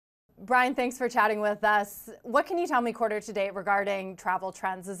Brian, thanks for chatting with us. What can you tell me quarter to date regarding travel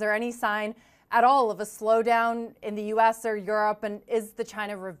trends? Is there any sign at all of a slowdown in the US or Europe? And is the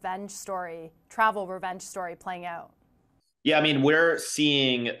China revenge story, travel revenge story playing out? Yeah, I mean, we're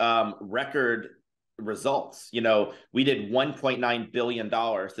seeing record results. We did $1.9 billion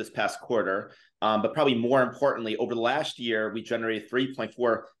this past quarter, but probably more importantly, over the last year, we generated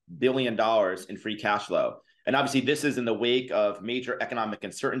 $3.4 billion in free cash flow. And obviously, this is in the wake of major economic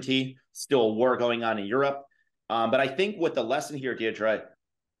uncertainty, still a war going on in Europe. But I think what the lesson here, Deirdre,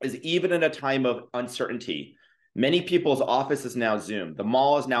 is even in a time of uncertainty, many people's office is now Zoom, the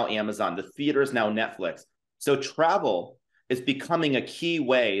mall is now Amazon, the theater is now Netflix. So travel is becoming a key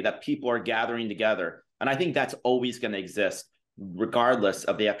way that people are gathering together. And I think that's always going to exist regardless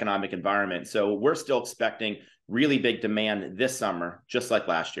of the economic environment. So we're still expecting really big demand this summer, just like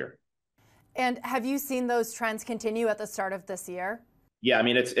last year. And have you seen those trends continue at the start of this year? Yeah, I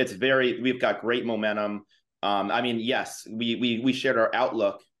mean, we've got great momentum. I mean, yes, we shared our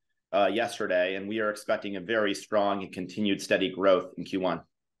outlook yesterday, and we are expecting a very strong and continued steady growth in Q1.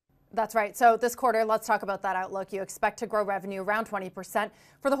 That's right. So this quarter, let's talk about that outlook. You expect to grow revenue around 20%.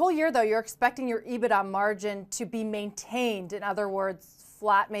 For the whole year, though, you're expecting your EBITDA margin to be maintained. In other words,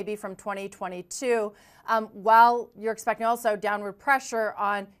 flat maybe from 2022, while you're expecting also downward pressure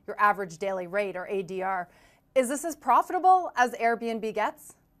on your average daily rate or ADR. Is this as profitable as Airbnb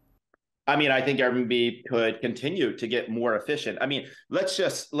gets? I mean, I think Airbnb could continue to get more efficient. I mean, let's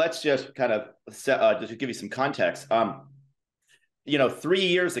just kind of just to give you some context. 3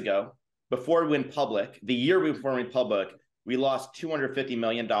 years ago, before we went public, the year before we went public, we lost $250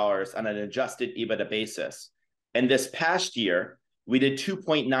 million on an adjusted EBITDA basis. And this past year, we did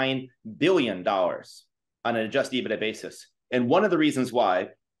 $2.9 billion on an adjusted EBITDA basis. And one of the reasons why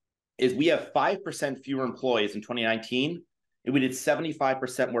is we have 5% fewer employees in 2019, and we did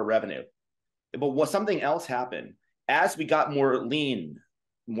 75% more revenue. But something else happened. As we got more lean,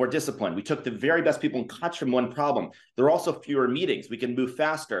 more disciplined, we took the very best people and concentrated on one problem. There are also fewer meetings. We can move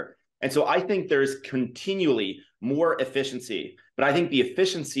faster. And so I think there's continually more efficiency. But I think the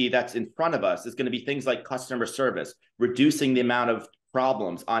efficiency that's in front of us is going to be things like customer service, reducing the amount of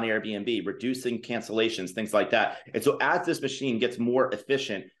problems on Airbnb, reducing cancellations, things like that. And so as this machine gets more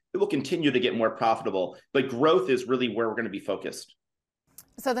efficient, it will continue to get more profitable. But growth is really where we're going to be focused.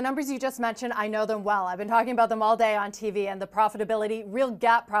 So the numbers you just mentioned, I know them well. I've been talking about them all day on TV, and the profitability, real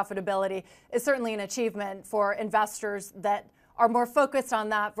GAAP profitability, is certainly an achievement for investors that are more focused on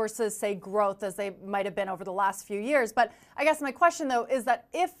that versus, say, growth as they might have been over the last few years. But I guess my question, though, is that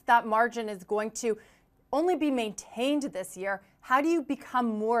if that margin is going to only be maintained this year, how do you become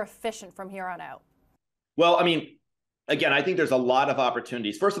more efficient from here on out? Well, I mean, again, I think there's a lot of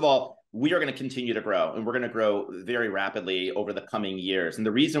opportunities. First of all, we are going to continue to grow, and we're going to grow very rapidly over the coming years. And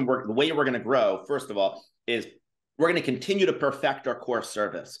the way we're going to grow, first of all, is we're going to continue to perfect our core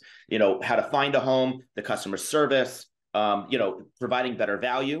service. How to find a home, the customer service, providing better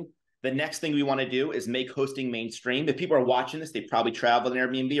value. The next thing we want to do is make hosting mainstream. If people are watching this, they probably traveled in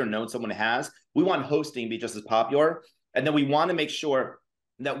Airbnb or known someone who has. We want hosting to be just as popular. And then we want to make sure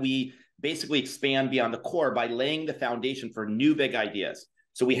that we basically expand beyond the core by laying the foundation for new big ideas.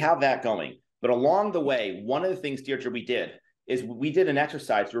 So we have that going. But along the way, one of the things, Deirdre, we did an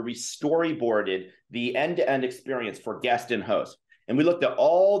exercise where we storyboarded the end-to-end experience for guest and host. And we looked at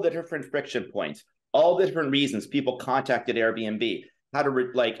all the different friction points, all the different reasons people contacted Airbnb, how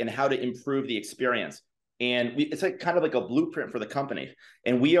to improve the experience. And it's like kind of like a blueprint for the company.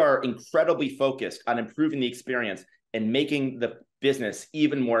 And we are incredibly focused on improving the experience and making the business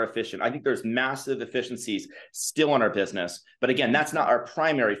even more efficient. I think there's massive efficiencies still in our business. But again, that's not our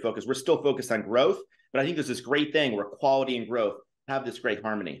primary focus. We're still focused on growth. But I think there's this great thing where quality and growth have this great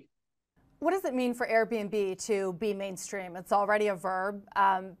harmony. What does it mean for Airbnb to be mainstream? It's already a verb.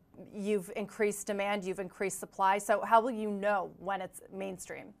 You've increased demand, you've increased supply. So how will you know when it's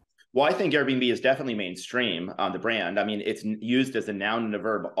mainstream? Well, I think Airbnb is definitely mainstream on the brand. I mean, it's used as a noun and a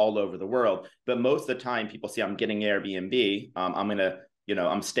verb all over the world. But most of the time people see I'm getting Airbnb.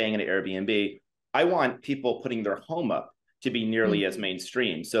 I'm staying in an Airbnb. I want people putting their home up to be nearly as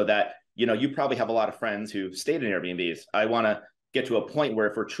mainstream so that, you probably have a lot of friends who stayed in Airbnbs. I want to get to a point where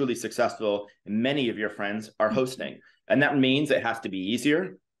if we're truly successful, many of your friends are hosting. And that means it has to be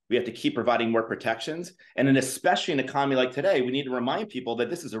easier. We have to keep providing more protections. And then especially in an economy like today, we need to remind people that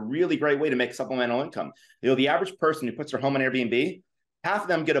this is a really great way to make supplemental income. The average person who puts their home on Airbnb, half of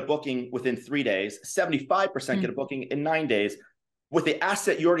them get a booking within 3 days, 75% get a booking in 9 days with the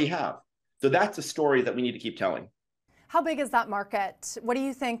asset you already have. So that's a story that we need to keep telling. How big is that market? What do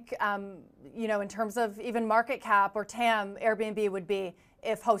you think, in terms of even market cap or TAM, Airbnb would be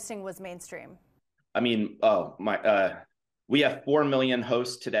if hosting was mainstream? I mean, we have 4 million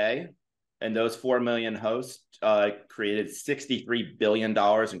hosts today, and those 4 million hosts created $63 billion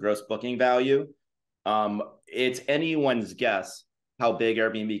in gross booking value. It's anyone's guess how big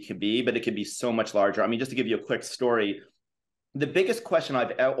Airbnb can be, but it could be so much larger. I mean, just to give you a quick story, the biggest question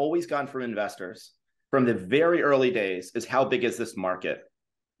I've always gotten from investors from the very early days is, how big is this market?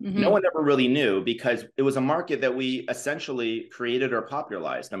 No one ever really knew, because it was a market that we essentially created or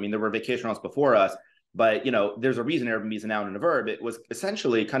popularized. I mean, there were vacation rentals before us, but there's a reason Airbnb is a noun and a verb. It was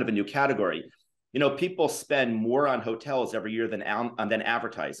essentially kind of a new category. People spend more on hotels every year than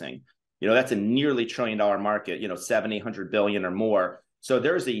advertising. That's a nearly $1 trillion market, 700-800 billion or more. So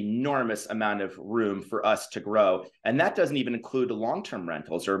there's an enormous amount of room for us to grow. And that doesn't even include long-term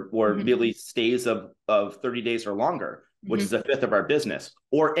rentals or really stays of 30 days or longer, which is a fifth of our business,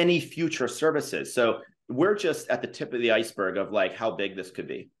 or any future services. So we're just at the tip of the iceberg of like how big this could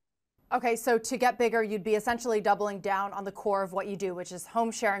be. Okay, so to get bigger, you'd be essentially doubling down on the core of what you do, which is home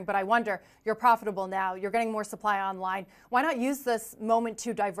sharing. But I wonder, you're profitable now, you're getting more supply online. Why not use this moment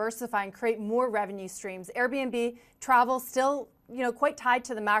to diversify and create more revenue streams? Airbnb, travel, still quite tied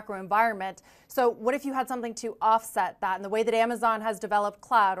to the macro environment. So what if you had something to offset that in the way that Amazon has developed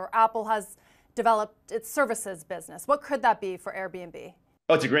cloud or Apple has developed its services business? What could that be for Airbnb?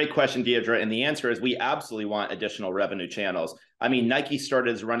 Oh, it's a great question, Deidre. And the answer is we absolutely want additional revenue channels. I mean, Nike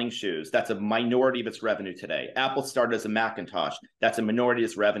started as running shoes. That's a minority of its revenue today. Apple started as a Macintosh. That's a minority of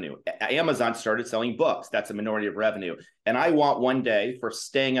its revenue. Amazon started selling books. That's a minority of revenue. And I want one day for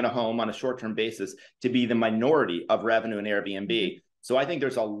staying in a home on a short-term basis to be the minority of revenue in Airbnb. So I think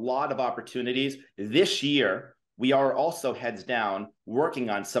there's a lot of opportunities. This year, we are also heads down working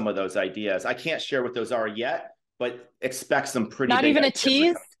on some of those ideas. I can't share what those are yet, but expect some pretty Not big even a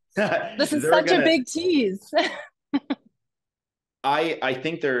tease? This is such a big tease. I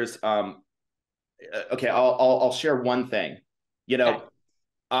think there's okay, I'll share one thing. Okay.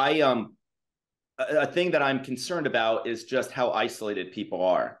 A thing that I'm concerned about is just how isolated people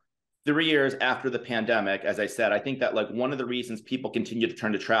are. 3 years after the pandemic, as I said, I think that like one of the reasons people continue to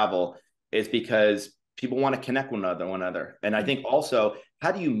turn to travel is because people want to connect with one another. And I think also,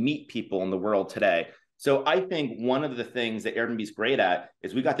 how do you meet people in the world today? So I think one of the things that Airbnb is great at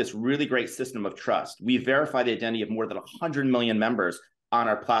is we got this really great system of trust. We verify the identity of more than 100 million members on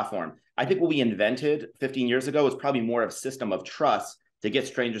our platform. I think what we invented 15 years ago was probably more of a system of trust to get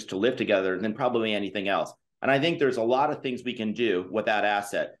strangers to live together than probably anything else. And I think there's a lot of things we can do with that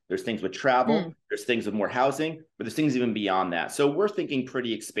asset. There's things with travel, there's things with more housing, but there's things even beyond that. So we're thinking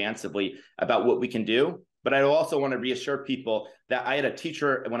pretty expansively about what we can do. But I also want to reassure people that I had a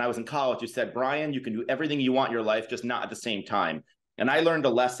teacher when I was in college who said, Brian, you can do everything you want in your life, just not at the same time. And I learned a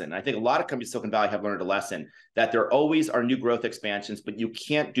lesson. I think a lot of companies in Silicon Valley have learned a lesson that there always are new growth expansions, but you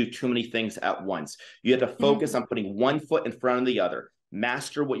can't do too many things at once. You have to focus on putting one foot in front of the other,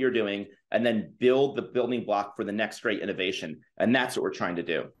 master what you're doing, and then build the building block for the next great innovation. And that's what we're trying to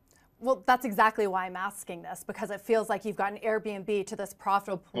do. Well, that's exactly why I'm asking this, because it feels like you've gotten Airbnb to this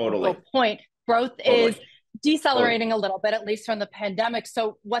profitable point. Growth is decelerating a little bit, at least from the pandemic.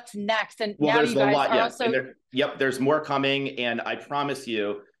 So what's next? And now there's you guys a lot, are yeah. also... There's more coming. And I promise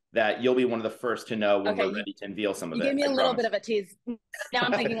you that you'll be one of the first to know when we're ready to unveil some of it. You gave me a little bit of a tease. Now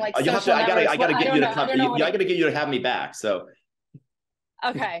I'm thinking like social I gotta get you to come. I gotta get you to have me back. So.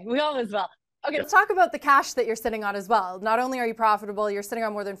 Okay, we all as well. Okay, let's talk about the cash that you're sitting on as well. Not only are you profitable, you're sitting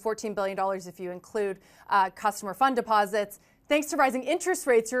on more than $14 billion if you include customer fund deposits. Thanks to rising interest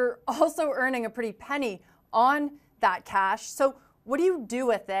rates, you're also earning a pretty penny on that cash. So what do you do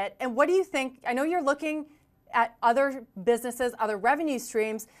with it? And what do you think? I know you're looking at other businesses, other revenue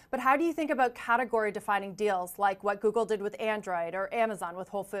streams, but how do you think about category defining deals like what Google did with Android or Amazon with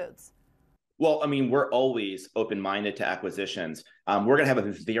Whole Foods? Well, I mean, we're always open-minded to acquisitions. We're going to have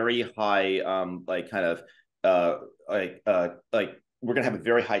a very high, we're going to have a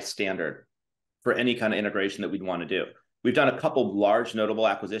very high standard for any kind of integration that we'd want to do. We've done a couple large notable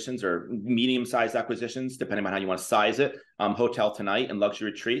acquisitions or medium-sized acquisitions, depending on how you want to size it, Hotel Tonight and Luxury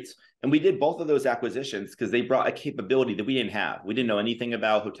Retreats. And we did both of those acquisitions because they brought a capability that we didn't have. We didn't know anything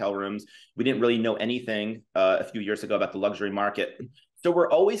about hotel rooms. We didn't really know anything a few years ago about the luxury market. So we're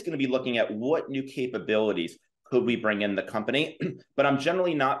always going to be looking at what new capabilities could we bring in the company. But I'm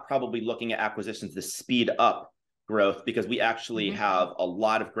generally not probably looking at acquisitions to speed up growth because we actually have a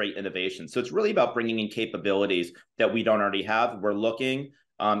lot of great innovation. So it's really about bringing in capabilities that we don't already have. We're looking,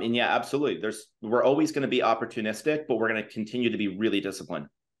 and yeah, absolutely. We're always going to be opportunistic, but we're going to continue to be really disciplined.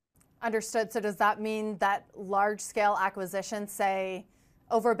 Understood. So does that mean that large-scale acquisitions, say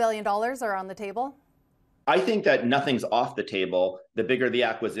over $1 billion, are on the table? I think that nothing's off the table. The bigger the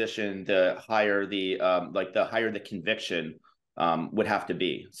acquisition, the higher the conviction would have to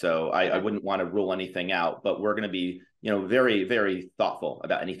be. So I wouldn't want to rule anything out, but we're going to be, very, very thoughtful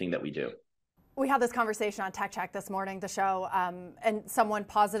about anything that we do. We had this conversation on Tech Check this morning, the show, and someone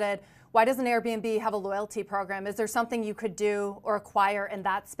posited, why doesn't Airbnb have a loyalty program? Is there something you could do or acquire in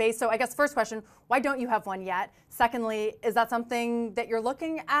that space? So I guess first question, why don't you have one yet? Secondly, is that something that you're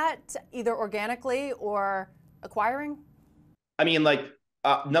looking at either organically or acquiring? I mean,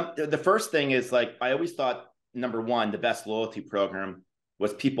 the first thing is I always thought, number one, the best loyalty program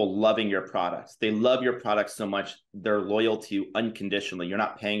was people loving your products. They love your products so much, they're loyal to you unconditionally. You're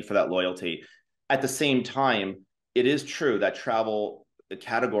not paying for that loyalty. At the same time, it is true that travel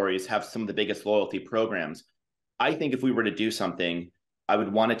categories have some of the biggest loyalty programs. I think if we were to do something, I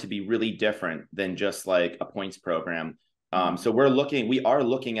would want it to be really different than just like a points program. So we are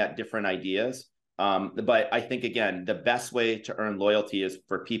looking at different ideas. But I think, again, the best way to earn loyalty is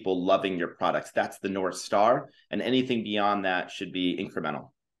for people loving your products. That's the North Star. And anything beyond that should be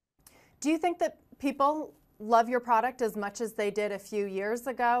incremental. Do you think that people love your product as much as they did a few years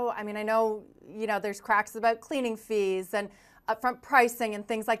ago? I mean, I know, there's cracks about cleaning fees and upfront pricing and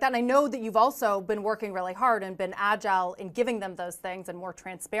things like that. And I know that you've also been working really hard and been agile in giving them those things and more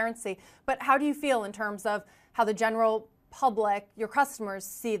transparency. But how do you feel in terms of how the general public, your customers,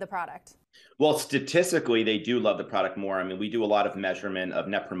 see the product? Well, statistically, they do love the product more. I mean, we do a lot of measurement of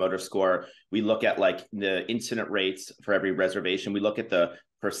Net Promoter Score. We look at the incident rates for every reservation. We look at the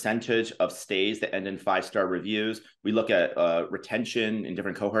percentage of stays that end in 5-star reviews. We look at retention and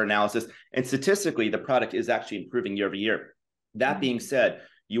different cohort analysis. And statistically, the product is actually improving year over year. That being said,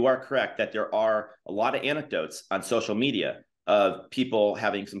 you are correct that there are a lot of anecdotes on social media of people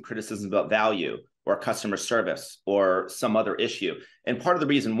having some criticisms about value or customer service or some other issue. And part of the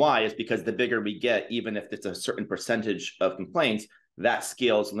reason why is because the bigger we get, even if it's a certain percentage of complaints, that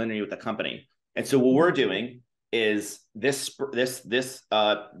scales linearly with the company. And so what we're doing is this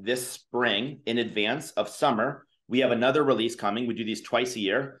spring, in advance of summer, we have another release coming. We do these twice a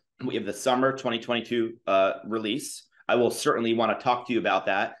year. We have the summer 2022 release. I will certainly want to talk to you about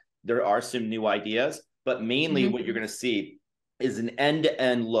that. There are some new ideas, but mainly what you're going to see is an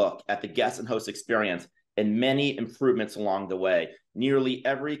end-to-end look at the guest and host experience and many improvements along the way. Nearly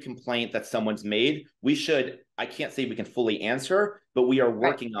every complaint that someone's made, I can't say we can fully answer, but we are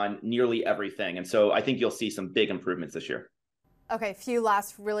working on nearly everything. And so I think you'll see some big improvements this year. Okay, a few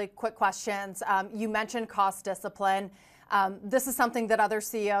last really quick questions. You mentioned cost discipline. This is something that other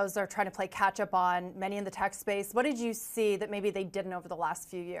CEOs are trying to play catch up on, many in the tech space. What did you see that maybe they didn't over the last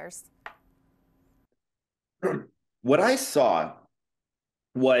few years? What I saw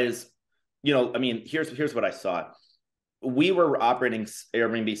was, here's what I saw. We were operating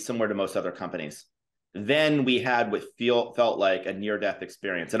Airbnb similar to most other companies. Then we had what felt like a near-death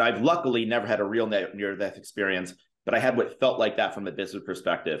experience. And I've luckily never had a real near-death experience, but I had what felt like that from a business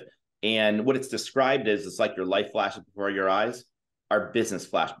perspective. And what it's described as, it's like your life flashes before your eyes. Our business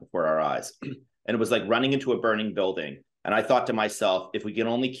flashed before our eyes. And it was like running into a burning building. And I thought to myself, if we can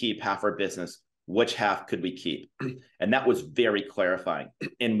only keep half our business, which half could we keep? And that was very clarifying.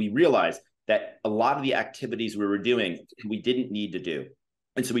 And we realized that a lot of the activities we were doing, we didn't need to do.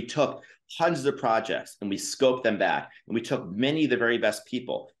 And so we took hundreds of projects and we scoped them back. And we took many of the very best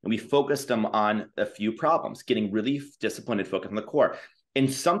people and we focused them on a few problems, getting really disciplined and focused on the core.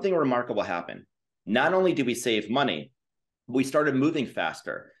 And something remarkable happened. Not only did we save money, we started moving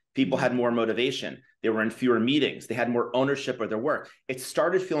faster. People had more motivation. They were in fewer meetings. They had more ownership of their work. It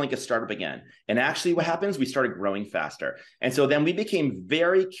started feeling like a startup again. And actually what happens, we started growing faster. And so then we became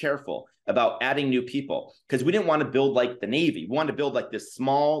very careful about adding new people because we didn't want to build like the Navy. We wanted to build like this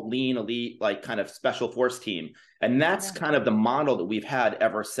small, lean, elite, like kind of special force team. And that's kind of the model that we've had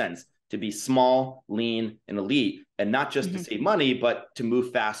ever since, to be small, lean, and elite, and not just to save money, but to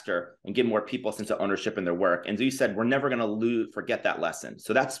move faster and give more people a sense of ownership in their work. And so you said, we're never going to forget that lesson.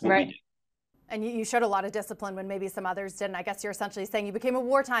 So that's what we did. And you showed a lot of discipline when maybe some others didn't. I guess you're essentially saying you became a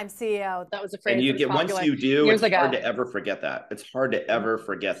wartime CEO. That was a phrase. And you get, once you do, it's hard to ever forget that. It's hard to ever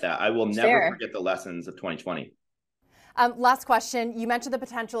forget that. I will never forget the lessons of 2020. Last question. You mentioned the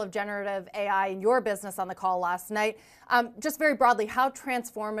potential of generative AI in your business on the call last night. Just very broadly, how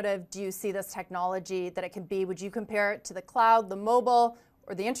transformative do you see this technology that it can be? Would you compare it to the cloud, the mobile,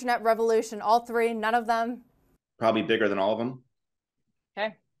 or the internet revolution? All three? None of them? Probably bigger than all of them.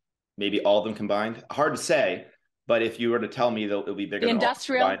 Okay. Maybe all of them combined. Hard to say, but if you were to tell me, it'll be bigger than all of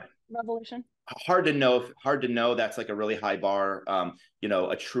them combined. The industrial revolution? Hard to know. Hard to know. That's like a really high bar.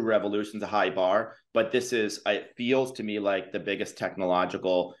 A true revolution is a high bar. But this is, it feels to me like the biggest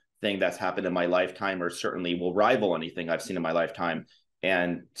technological thing that's happened in my lifetime, or certainly will rival anything I've seen in my lifetime.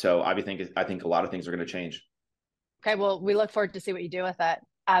 And so I think a lot of things are going to change. Okay, well, we look forward to see what you do with it.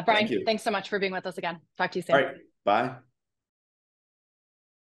 Brian, thanks so much for being with us again. Talk to you soon. All right, bye.